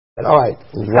All right,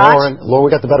 Lauren,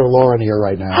 we got the better Lauren here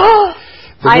right now.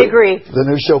 I agree. The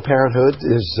new show Parenthood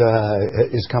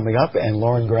is coming up, and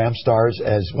Lauren Graham stars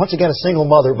as, once again, a single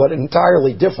mother, but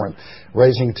entirely different,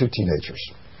 raising two teenagers.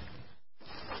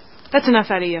 That's enough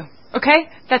out of you, okay?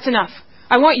 That's enough.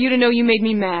 I want you to know you made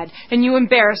me mad, and you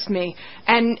embarrassed me,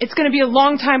 and it's going to be a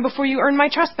long time before you earn my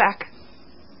trust back.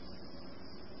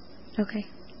 Okay.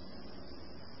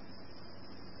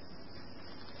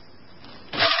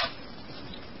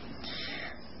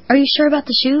 Are you sure about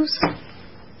the shoes?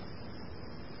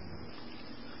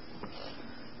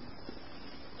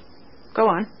 Go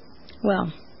on.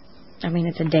 Well, I mean,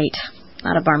 it's a date,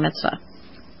 not a bar mitzvah.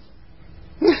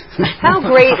 How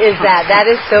great is that? That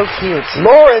is so cute.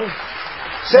 Lauren!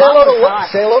 Say hello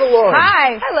to Lauren.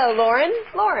 Hi. Hello, Lauren.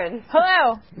 Lauren.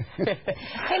 Hello.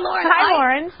 Hey, Lauren. Hi,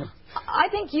 Lauren. I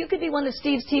think you could be one of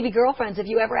Steve's TV girlfriends if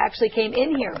you ever actually came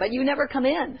in here, but you never come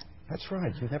in. That's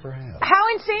right, you never have. How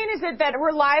insane is it that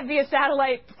we're live via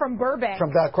satellite from Burbank?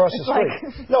 From across the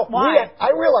street. Like, no, why? I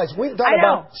realize we've done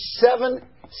about 7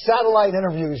 satellite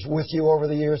interviews with you over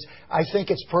the years. I think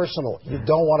it's personal. You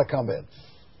don't want to come in.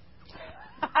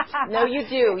 No, you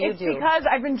do. It's because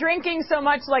I've been drinking so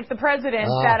much like the president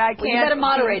that I can't you better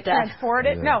moderate that. transport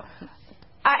it. Yeah. No.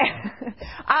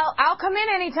 I'll come in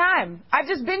anytime. I've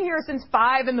just been here since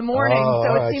 5 in the morning,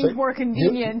 so it seems more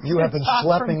convenient. You have been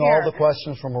schlepping all the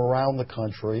questions from around the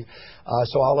country,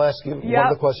 so I'll ask you one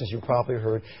of the questions you probably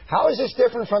heard. How is this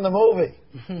different from the movie?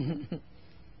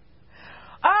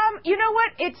 You know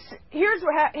what? Here's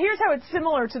how it's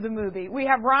similar to the movie. We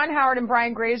have Ron Howard and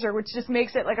Brian Grazer, which just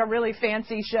makes it like a really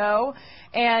fancy show,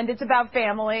 and it's about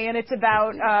family, and it's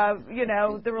about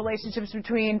the relationships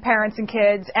between parents and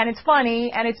kids, and it's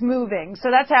funny and it's moving. So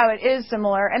that's how it is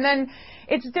similar. And then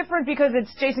it's different because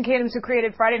it's Jason Katims who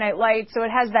created Friday Night Lights, so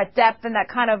it has that depth and that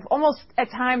kind of almost at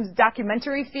times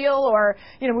documentary feel, or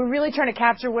we're really trying to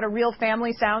capture what a real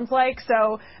family sounds like.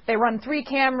 So they run 3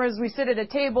 cameras, we sit at a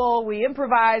table, we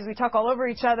improvise, we talk all over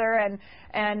each other,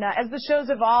 and as the show's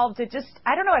evolved, it just,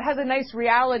 I don't know, it has a nice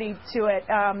reality to it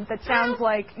that sounds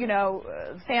like,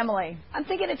 family. I'm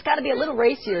thinking it's got to be a little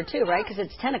racier too, right? Because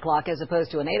it's 10 o'clock as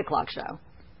opposed to an 8 o'clock show.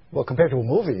 Well, compared to a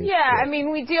movie. Yeah, I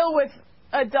mean, we deal with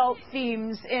adult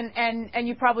themes, and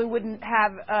you probably wouldn't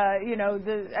have,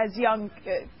 as young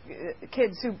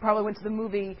kids who probably went to the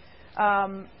movie.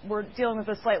 We're dealing with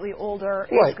a slightly older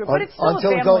age group, but it's still a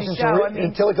family show.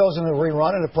 Until it goes into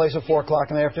rerun and it plays at 4 o'clock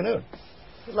in the afternoon.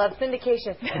 Love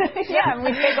syndication. Yeah, and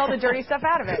we take all the dirty stuff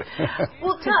out of it.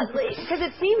 Well, because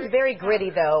it seems very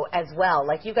gritty, though, as well.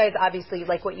 Like, you guys, obviously,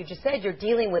 like what you just said, you're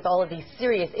dealing with all of these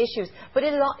serious issues. But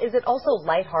is it also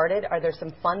lighthearted? Are there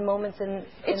some fun moments in the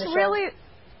show? It's really,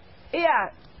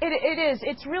 it is.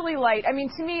 It's really light. I mean,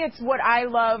 to me, it's what I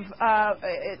love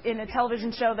in a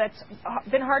television show that's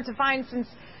been hard to find since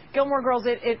Gilmore Girls.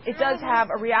 It does have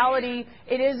a reality.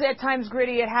 It is at times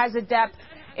gritty. It has a depth.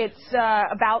 It's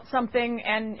about something,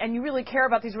 and you really care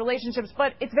about these relationships,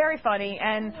 but it's very funny,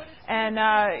 and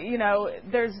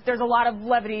there's a lot of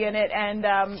levity in it, and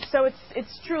so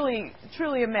it's truly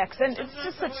a mix, and it's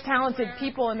just such talented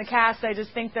people in the cast. I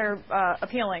just think they're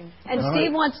appealing. And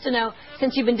Steve wants to know,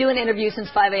 since you've been doing interviews since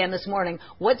 5 a.m. this morning,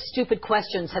 what stupid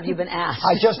questions have you been asked?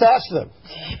 I just asked them.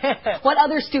 What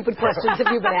other stupid questions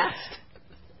have you been asked?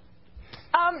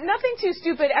 Nothing too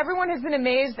stupid. Everyone has been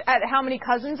amazed at how many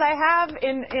cousins I have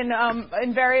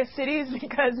in various cities,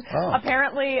 because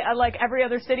apparently, like every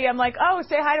other city, I'm like, oh,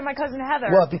 say hi to my cousin Heather.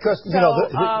 Well, because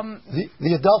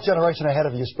the adult generation ahead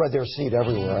of you spread their seed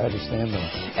everywhere. I understand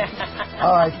that.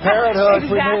 All right, Parenthood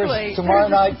premieres tomorrow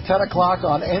night, 10 o'clock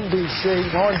on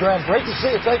NBC. Lauren Graham, great to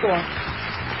see you. Take one.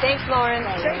 Thanks, Lauren.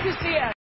 Great to see you.